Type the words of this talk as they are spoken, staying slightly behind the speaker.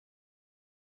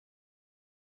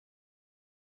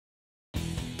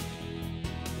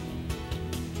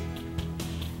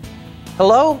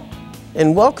Hello,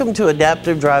 and welcome to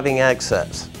Adaptive Driving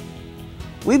Access.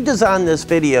 We've designed this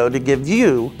video to give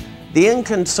you, the end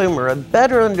consumer, a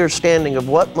better understanding of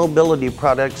what mobility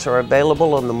products are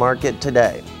available on the market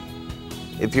today.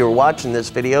 If you're watching this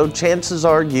video, chances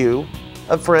are you,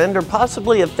 a friend, or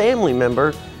possibly a family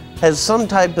member has some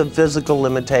type of physical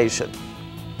limitation.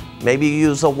 Maybe you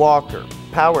use a walker,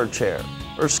 power chair,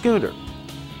 or scooter.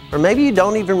 Or maybe you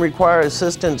don't even require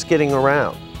assistance getting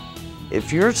around.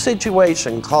 If your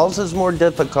situation causes more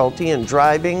difficulty in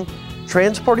driving,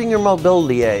 transporting your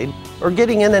mobility aid, or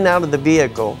getting in and out of the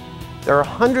vehicle, there are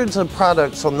hundreds of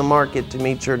products on the market to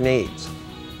meet your needs.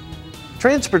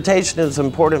 Transportation is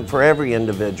important for every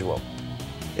individual.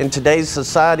 In today's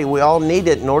society, we all need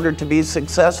it in order to be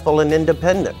successful and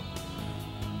independent.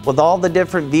 With all the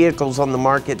different vehicles on the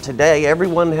market today,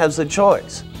 everyone has a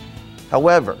choice.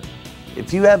 However,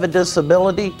 if you have a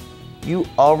disability, you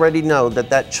already know that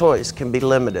that choice can be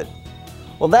limited.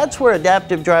 Well, that's where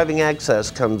Adaptive Driving Access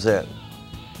comes in.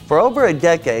 For over a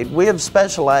decade, we have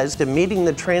specialized in meeting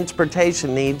the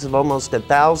transportation needs of almost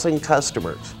 1,000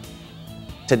 customers.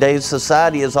 Today's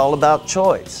society is all about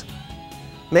choice.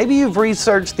 Maybe you've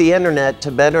researched the internet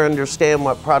to better understand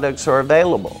what products are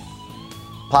available.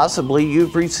 Possibly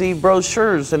you've received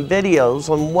brochures and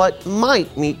videos on what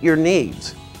might meet your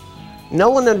needs. No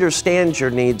one understands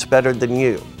your needs better than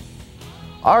you.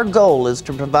 Our goal is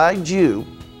to provide you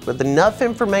with enough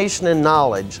information and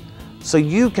knowledge so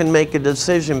you can make a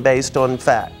decision based on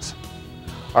facts.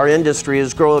 Our industry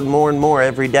is growing more and more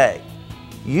every day.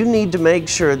 You need to make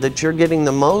sure that you're getting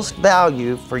the most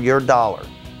value for your dollar.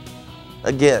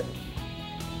 Again,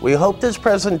 we hope this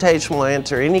presentation will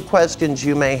answer any questions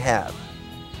you may have,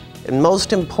 and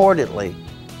most importantly,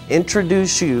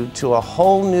 introduce you to a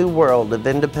whole new world of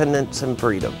independence and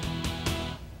freedom.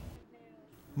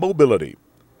 Mobility.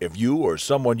 If you or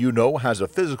someone you know has a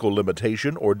physical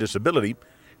limitation or disability,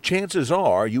 chances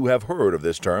are you have heard of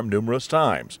this term numerous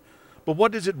times. But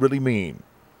what does it really mean?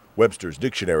 Webster's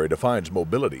dictionary defines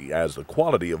mobility as the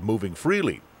quality of moving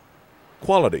freely.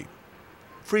 Quality.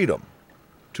 Freedom.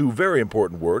 Two very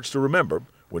important words to remember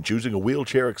when choosing a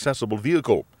wheelchair-accessible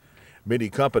vehicle. Many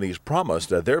companies promise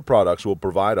that their products will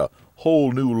provide a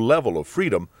whole new level of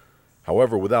freedom.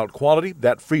 However, without quality,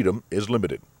 that freedom is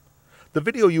limited. The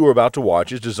video you are about to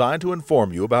watch is designed to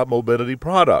inform you about mobility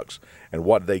products and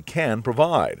what they can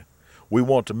provide. We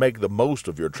want to make the most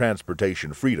of your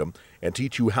transportation freedom and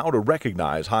teach you how to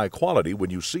recognize high quality when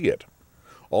you see it.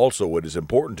 Also, it is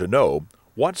important to know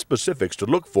what specifics to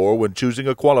look for when choosing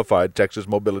a qualified Texas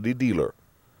mobility dealer.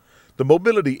 The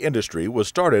mobility industry was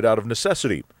started out of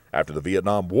necessity after the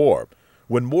Vietnam War,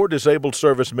 when more disabled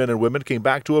servicemen and women came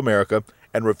back to America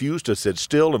and refused to sit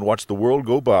still and watch the world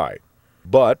go by.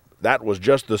 But that was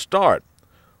just the start.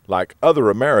 Like other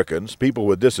Americans, people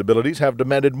with disabilities have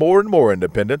demanded more and more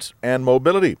independence and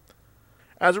mobility.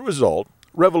 As a result,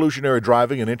 revolutionary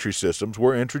driving and entry systems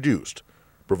were introduced,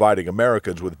 providing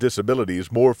Americans with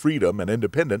disabilities more freedom and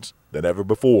independence than ever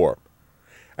before.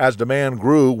 As demand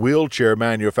grew, wheelchair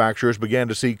manufacturers began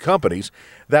to seek companies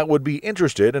that would be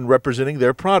interested in representing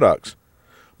their products.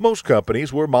 Most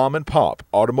companies were mom-and-pop,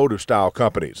 automotive-style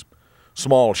companies,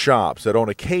 small shops that on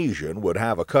occasion would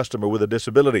have a customer with a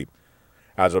disability.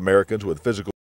 As Americans with physical